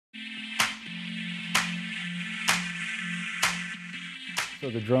So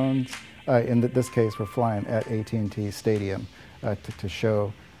the drones, in this case, were flying at AT&T Stadium to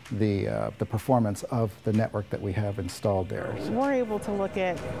show the performance of the network that we have installed there. We're able to look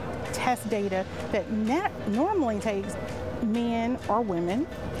at test data that normally takes men or women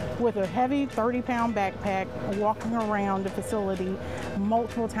with a heavy 30-pound backpack walking around the facility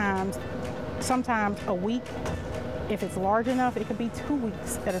multiple times, sometimes a week. If it's large enough, it could be 2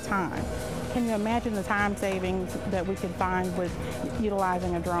 weeks at a time. Can you imagine the time savings that we can find with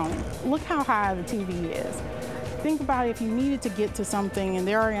utilizing a drone? Look how high the TV is. Think about if you needed to get to something and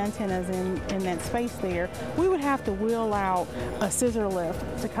there are antennas in that space there, we would have to wheel out a scissor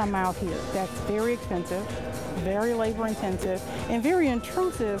lift to come out here. That's very expensive, very labor intensive, and very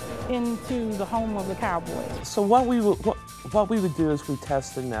intrusive into the home of the Cowboys. So what we would do is we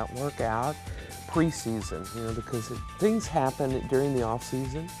test the network out pre-season, because things happen during the off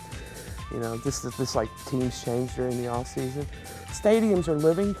season. This like teams change during the off season. Stadiums are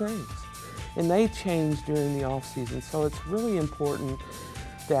living things, and they change during the off season. So it's really important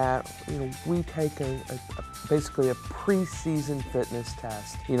that we take basically a pre-season fitness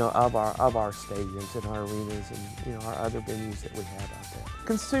test, of our stadiums and our arenas and our other venues that we have out there.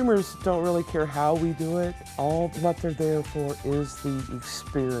 Consumers don't really care how we do it. All what they're there for is the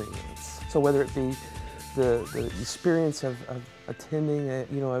experience. So whether it be the experience of attending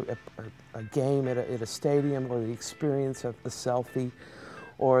a game at a stadium, or the experience of the selfie,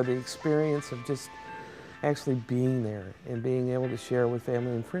 or the experience of just actually being there and being able to share with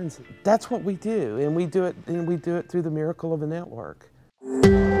family and friends. That's what we do, and we do it through the miracle of a network.